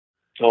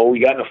So we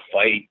got in a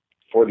fight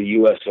for the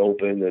U.S.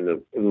 Open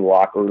in the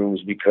locker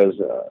rooms because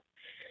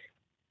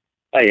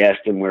I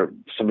asked him where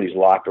somebody's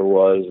locker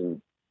was,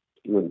 and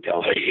he wouldn't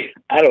tell me.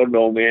 I don't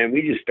know, man.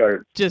 We just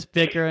started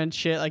bickering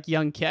shit like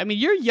young kid. I mean,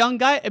 you're a young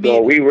guy. I no,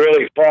 mean, we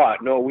really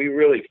fought. No, we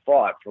really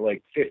fought for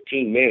like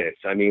 15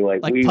 minutes. I mean,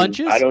 like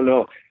punches? I don't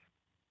know.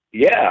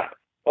 Yeah.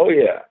 Oh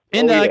yeah.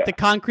 In like the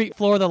concrete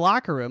floor of the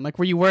locker room. Like,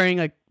 were you wearing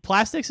like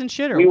plastics and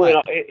shit, or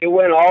what? It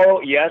went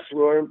all. Yes, we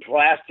were in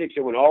plastics.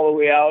 It went all the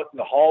way out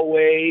the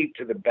hallway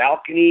to the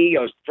balcony.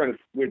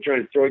 We were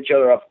trying to throw each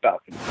other off the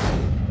balcony.